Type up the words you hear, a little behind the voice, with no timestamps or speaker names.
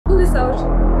this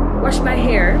out, wash my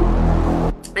hair,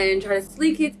 and try to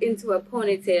sleek it into a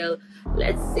ponytail.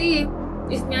 Let's see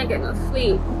if me I get no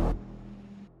sleep.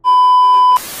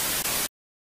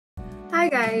 Hi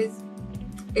guys,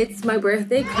 it's my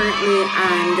birthday currently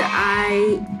and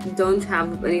I don't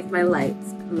have any of my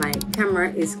lights. My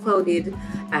camera is clouded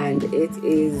and it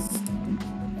is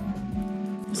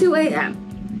 2 a.m.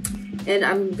 and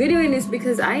I'm videoing this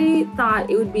because I thought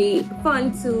it would be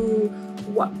fun to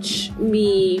watch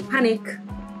me panic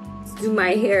to do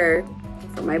my hair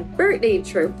for my birthday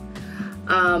trip,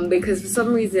 because for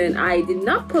some reason I did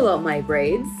not pull out my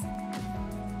braids.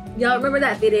 Y'all remember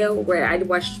that video where I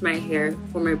washed my hair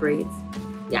for my braids?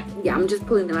 Yeah, I'm just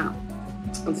pulling them out.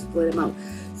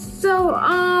 So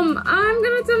I'm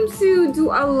gonna attempt to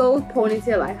do a low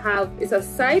ponytail. It's a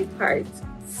side part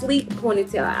sleek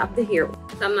ponytail. I have the hair,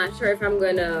 so I'm not sure if I'm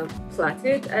gonna plait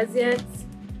it as yet.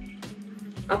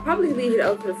 I'll probably leave it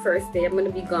out for the first day. I'm gonna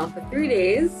be gone for 3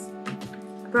 days.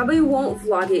 I probably won't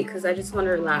vlog it because I just want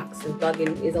to relax, and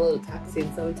vlogging is a little taxing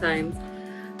sometimes.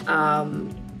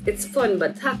 It's fun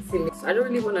but taxing, so I don't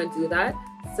really want to do that.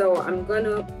 So I'm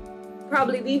gonna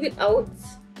probably leave it out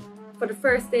for the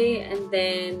first day and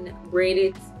then braid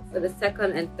it for the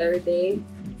second and third day,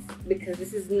 because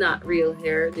this is not real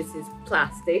hair, this is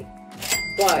plastic.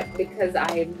 But because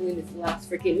I am doing this last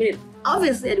freaking minute,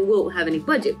 obviously I won't have any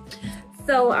budget.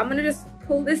 So I'm gonna just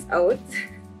pull this out.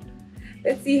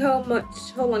 Let's see how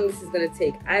long this is gonna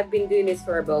take. I've been doing this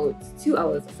for about 2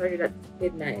 hours. I started at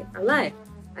midnight. I lied.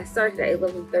 I started at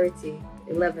 11:30,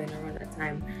 11 around that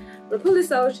time. I'm gonna pull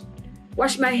this out,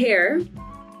 wash my hair,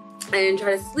 and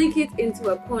try to sleek it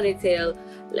into a ponytail.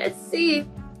 Let's see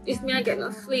if me I get no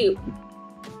sleep.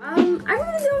 I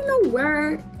really don't know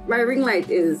where my ring light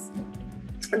is.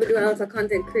 I've been doing a lot of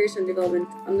content creation development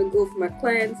on the go for my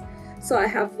clients, so I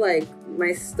have like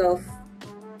my stuff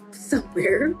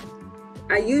somewhere.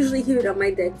 I usually keep it on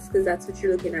my desk because that's what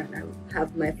you're looking at now. I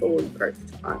have my phone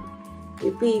perched on a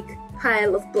big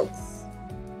pile of books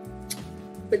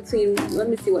between, let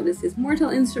me see what this is, Mortal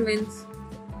Instruments,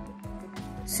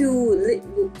 2 lit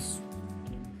books,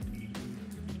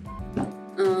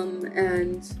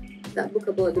 and that book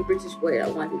about the British boy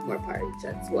that wanted more porridge.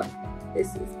 That's what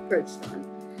this is perched on.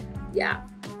 Yeah,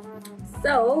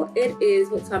 so it is,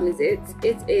 what time is it?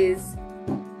 It is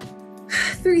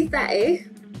 3:30.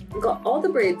 Got all the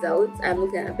braids out. I'm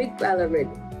looking at a big pile of red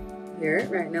here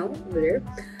right now over there.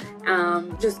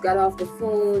 Just got off the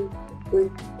phone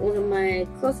with one of my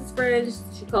closest friends.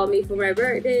 She called me for my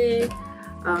birthday.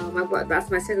 That's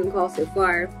my second call so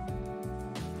far.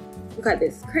 Look at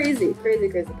this, crazy.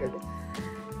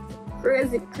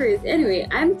 Anyway,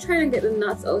 I'm trying to get the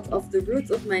knots out of the roots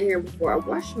of my hair before I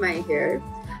wash my hair.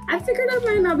 I figured I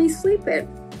might not be sleeping.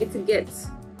 I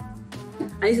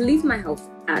need to leave my house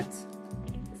at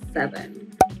 7.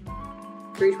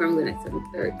 Reach where I'm going at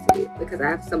 7:30 because I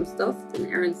have some stuff and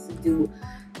errands to do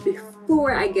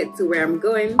before I get to where I'm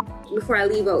going, before I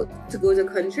leave out to go to the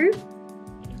country.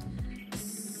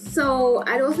 So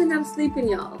I don't think I'm sleeping,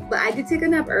 y'all, but I did take a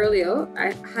nap earlier.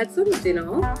 I had some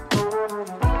dinner.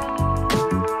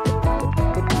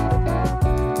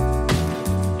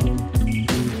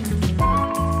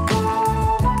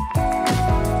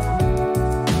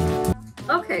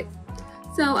 Okay,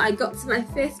 so I got to my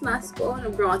face mask on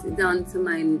and brought it down to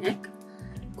my neck.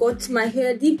 Got to my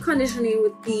hair, deep conditioning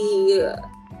with the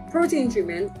protein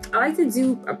treatment. I like to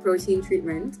do a protein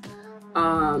treatment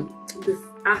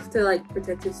after like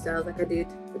protective styles like I did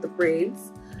with the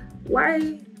braids.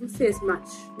 Why my face match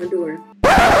my door?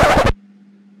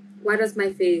 Why does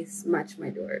my face match my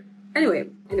door? Anyway,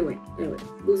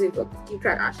 losing focus. Keep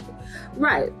track, Ashley.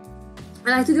 Right,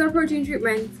 I like to do a protein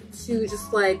treatment to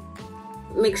just like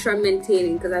make sure I'm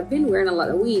maintaining, because I've been wearing a lot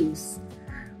of weaves.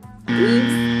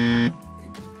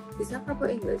 Is that proper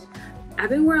English? I've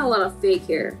been wearing a lot of fake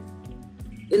hair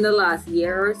in the last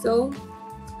year or so.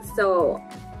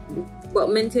 But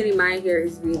maintaining my hair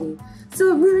is really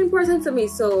important to me.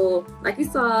 So like you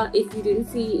saw, if you didn't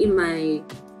see in my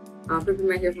prepping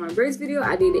my hair for my braids video,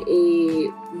 I did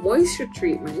a moisture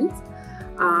treatment.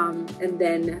 And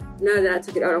then now that I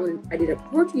took it out, I did a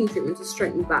protein treatment to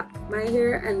straighten back my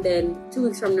hair, and then 2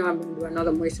 weeks from now I'm going to do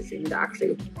another moisture treatment. I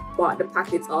actually bought the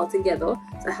packets all together,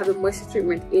 so I have a moisture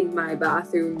treatment in my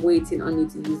bathroom waiting on me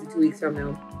to use it 2 weeks from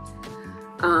now.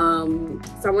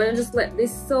 So I'm going to just let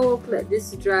this soak, let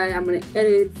this dry. I'm going to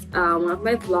edit one of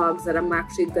my vlogs that I'm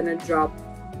actually going to drop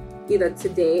either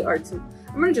today or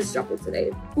I'm going to just drop it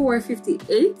today.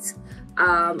 4:58.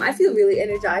 I feel really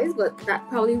energized, but that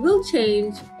probably will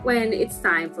change when it's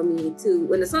time for me to,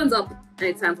 when the sun's up and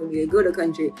it's time for me to go to the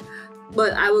country.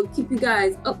 but I will keep you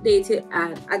guys updated.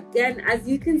 And again, as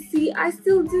you can see, I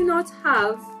still do not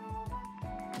have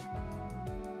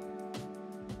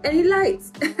any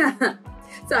lights.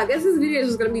 So I guess this video is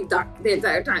just gonna be dark the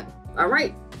entire time. All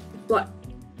right, but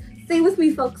stay with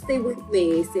me, folks. Stay with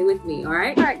me. Stay with me. All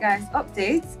right. All right, guys.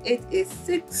 Updates. It is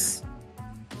 6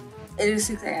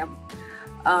 a.m.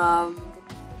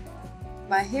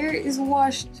 My hair is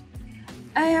washed.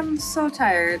 I am so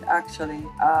tired, actually.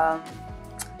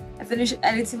 I finished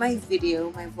editing my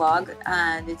video, my vlog,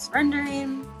 and it's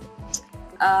rendering.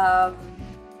 My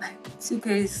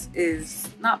suitcase is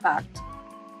not packed.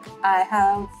 I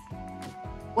have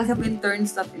been throwing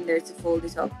stuff in there to fold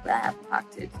it up, but I haven't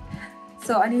packed it.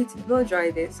 So I need to blow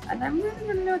dry this, and I'm really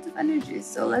running out of energy.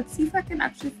 So let's see if I can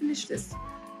actually finish this.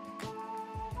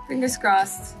 Fingers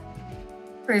crossed.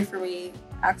 Pray for me.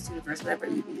 Ask the universe, whatever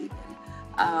you believe in.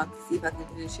 To see if I can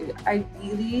finish it.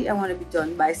 Ideally, I want to be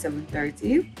done by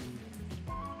 7:30.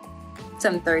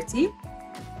 7:30.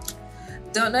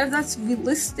 Don't know if that's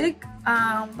realistic,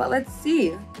 but let's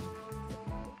see.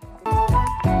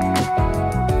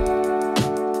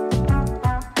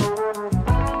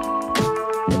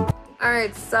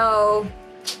 Alright, so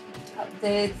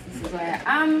updates. This is where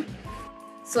I am.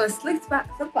 So I slicked back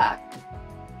the back.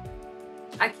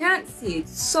 I can't see it,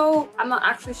 so I'm not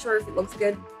actually sure if it looks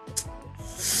good.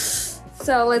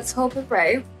 So let's hope and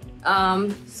pray.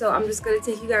 So I'm just gonna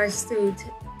take you guys through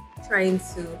trying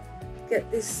to get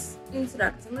this into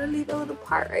that, because I'm gonna leave a little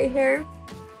part right here.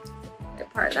 The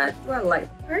part that, do I like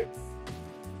parts?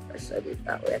 Or should I do it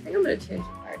that way? I think I'm gonna change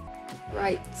the part.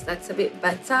 Right, so that's a bit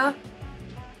better.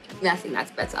 Yeah, I think that's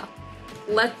better.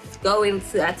 Let's go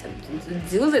into attempting to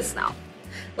do this now.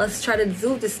 Let's try to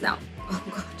do this now. Oh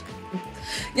god.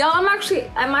 Y'all, I'm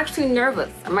actually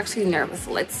nervous. I'm actually nervous.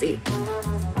 Let's see.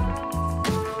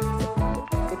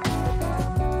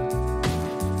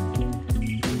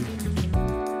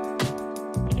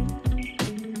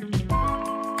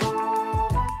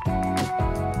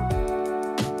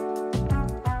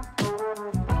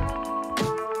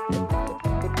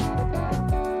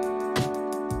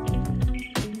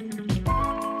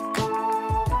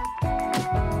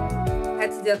 I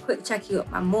had to do a quick checking with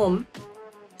my mom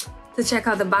to check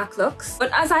how the back looks, but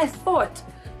as I thought,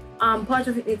 part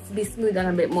of it needs to be smoothed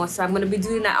down a bit more, so I'm going to be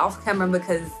doing that off camera,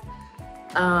 because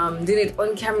doing it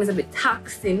on camera is a bit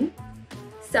taxing.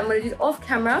 So I'm going to do it off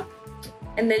camera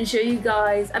and then show you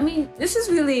guys. I mean, this is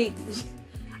really,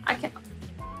 I can't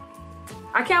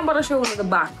bother show one of the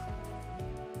back.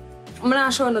 I'm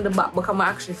not showing one of the back because I'm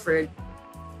actually afraid.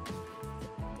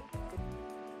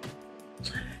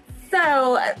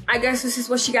 So I guess this is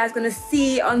what you guys gonna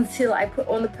see until I put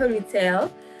on the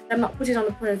ponytail. I'm not putting on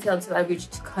the ponytail until I reach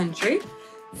the country.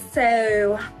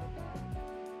 So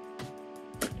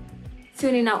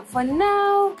tuning out for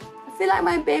now. I feel like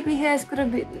my baby hairs could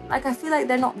have been like, I feel like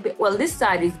they're not big. Well, this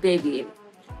side is baby.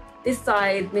 This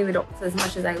side maybe not as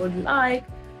much as I would like,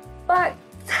 but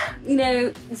you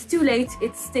know, it's too late.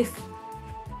 It's stiff.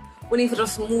 We need to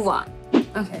just move on.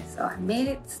 Okay, so I made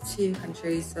it to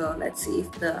country. So let's see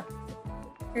if the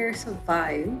hair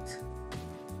survived.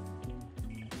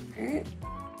 Okay.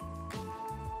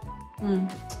 I don't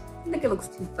think it looks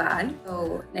too bad.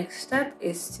 So next step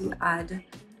is to add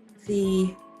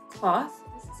the cloth.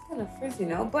 This is kind of frizzy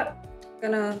now, but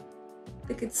I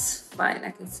think it's fine.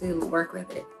 I can still work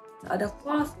with it. So add a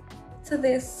cloth to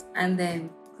this and then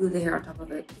glue the hair on top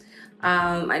of it.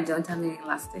 I don't have any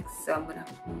elastics, so I'm gonna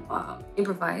have to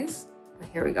improvise. But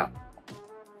here we go.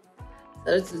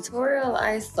 So the tutorial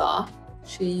I saw,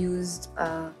 she used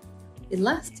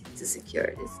elastic to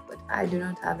secure this, but I do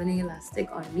not have any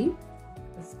elastic on me.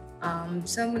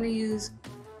 So I'm gonna use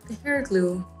the hair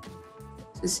glue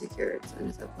to secure it. So I'm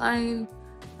just applying.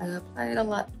 I applied a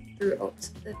lot throughout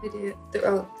the video,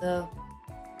 throughout the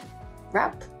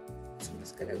wrap. So I'm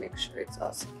just gonna make sure it's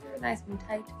all secure, nice and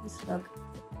tight and snug.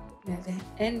 Now the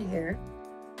end here,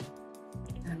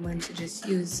 I'm going to just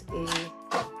use a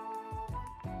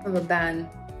rubber band,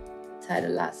 tie the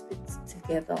last bits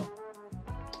together.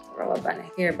 Rubber band, a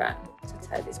hair band to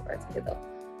tie this part together.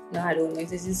 Now I don't know if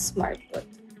this is smart, but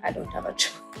I don't have a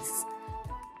choice.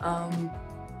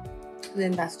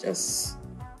 Then that's just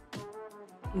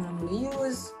what I'm gonna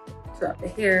use to wrap the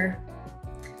hair.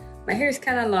 My hair is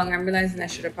kind of long. I'm realizing I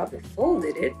should have probably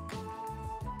folded it,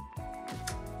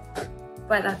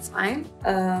 but that's fine.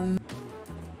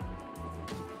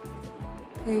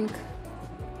 Pink.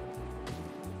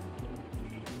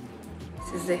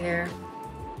 This is the hair.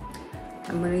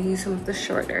 I'm gonna use some of the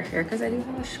shorter hair because I do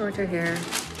have a shorter hair.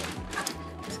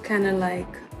 It's kind of like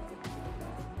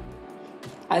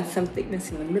add some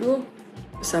thickness in the middle.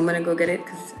 So I'm gonna go get it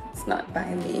because it's not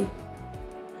by me.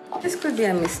 This could be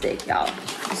a mistake, y'all.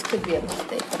 This could be a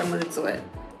mistake, but I'm gonna do it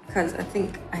because I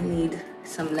think I need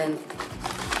some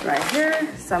length right here.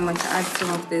 So I'm going to add some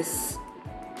of this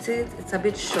to it. It's a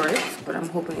bit short, but I'm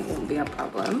hoping it won't be a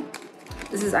problem.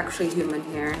 This is actually human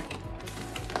hair.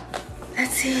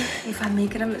 Let's see if I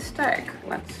make it a mistake.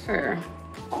 Let's see.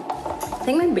 I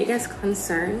think my biggest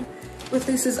concern with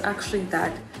this is actually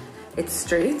that it's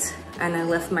straight and I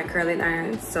left my curling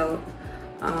iron, so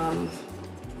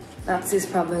that is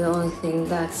probably the only thing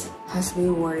that has me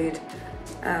worried.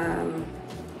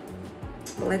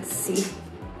 Let's see.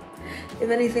 If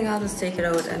anything, I'll just take it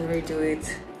out and redo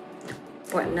it.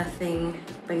 But nothing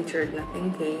ventured,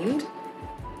 nothing gained,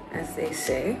 as they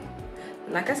say.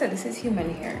 And like I said, this is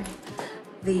human hair.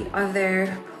 The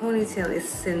other ponytail is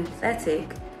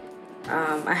synthetic.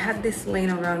 I had this laying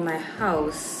around my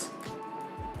house,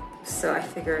 so I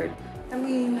figured, I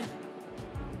mean,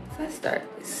 if I start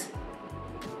this,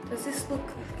 does this look,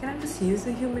 can I just use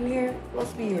the human hair?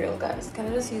 Let's be real, guys. Can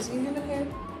I just use the human hair?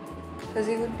 Because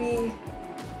it would be,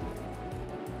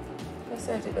 let's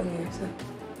start it on here, so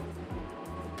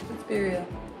let's be real.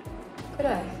 Could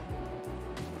I?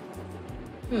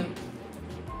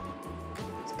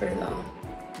 It's pretty long.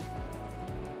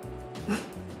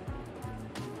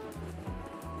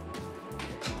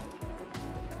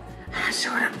 I'm not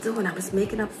sure what I'm doing. I'm just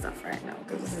making up stuff right now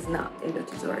because this is not in the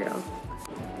tutorial.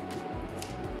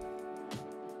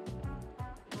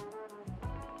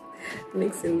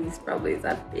 Mixing these probably is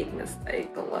a big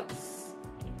mistake, but let's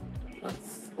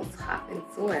hop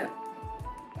into it.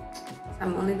 So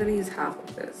I'm only gonna use half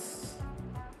of this.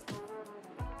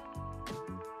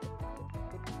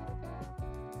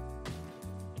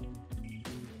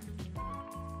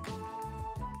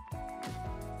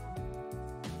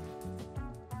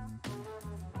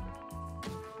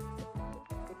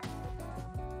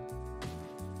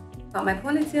 Got my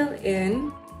ponytail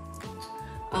in.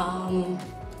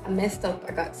 I messed up.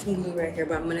 I got some glue right here,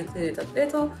 but I'm gonna clean it up a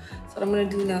little. So what I'm gonna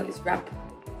do now is wrap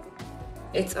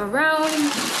it around.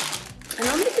 I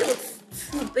don't think it looks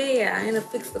too bad. I'm gonna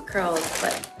fix the curls,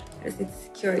 but I just need to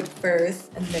secure it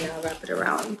first, and then I'll wrap it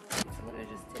around. So I'm gonna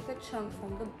just take a chunk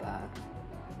from the back.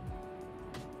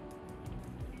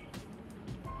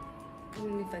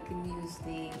 Even if I can use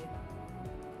the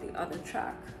other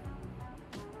track.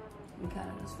 And kind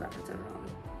of just wrap it around.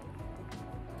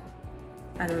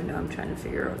 I don't know, I'm trying to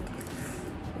figure out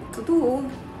what to do.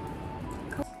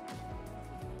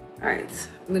 Alright,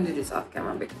 I'm gonna do this off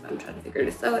camera because I'm trying to figure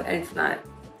this out and it's not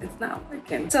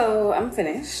working. So I'm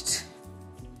finished.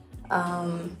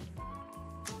 The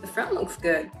front looks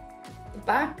good. The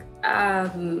back, I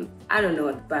don't know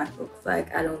what the back looks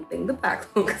like. I don't think the back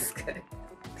looks good.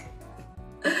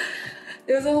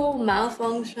 There's a whole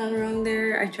malfunction around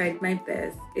there. I tried my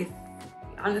best.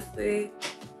 Honestly,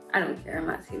 I don't care. I'm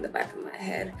not seeing the back of my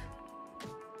head.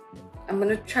 I'm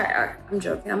gonna try. I'm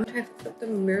joking. I'm gonna try to fix up the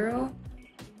mirror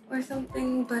or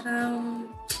something. But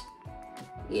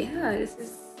yeah, this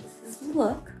is the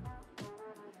look.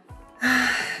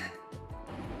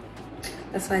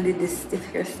 That's why I did this stiff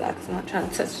hair socks. I'm not trying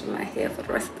to touch my hair for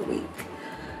the rest of the week.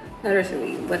 Not the rest of the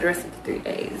week, but the rest of the 3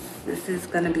 days. This is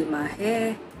gonna be my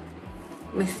hair.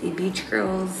 Messy beach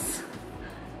curls.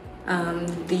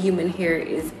 The human hair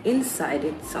is inside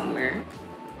it somewhere.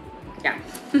 Yeah.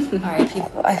 Alright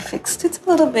people, I fixed it a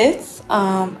little bit. It's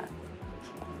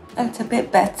a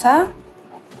bit better.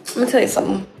 Let me tell you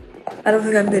something. I don't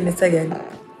think I'm doing this again.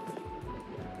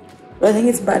 I think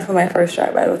it's bad for my first try,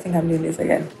 but I don't think I'm doing this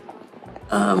again.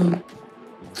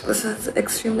 This is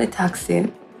extremely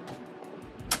taxing.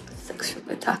 It's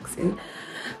extremely taxing.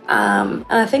 And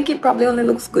I think it probably only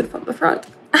looks good from the front.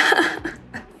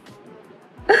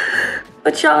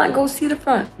 But y'all not gonna see the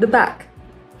front, the back.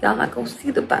 Y'all not gonna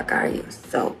see the back, are you?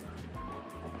 So,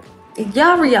 in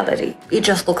y'all reality, it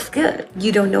just looks good.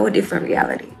 You don't know a different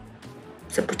reality.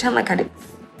 So pretend like I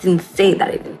didn't say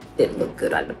that it didn't look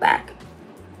good on the back.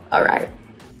 Alright.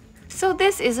 So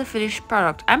this is a finished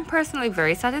product. I'm personally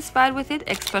very satisfied with it,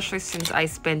 especially since I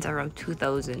spent around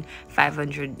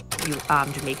 2,500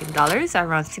 Jamaican dollars,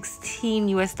 around 16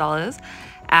 US dollars.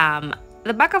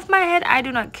 The back of my head, I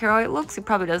do not care how it looks. It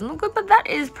probably doesn't look good, but that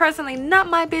is personally not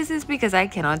my business because I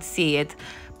cannot see it.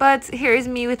 But here's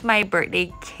me with my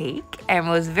birthday cake and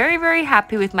was very, very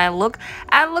happy with my look.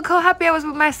 And look how happy I was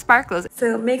with my sparkles.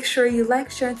 So make sure you like,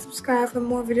 share, and subscribe for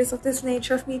more videos of this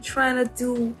nature of me trying to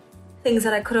do things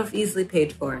that I could have easily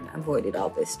paid for and avoided all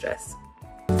this stress.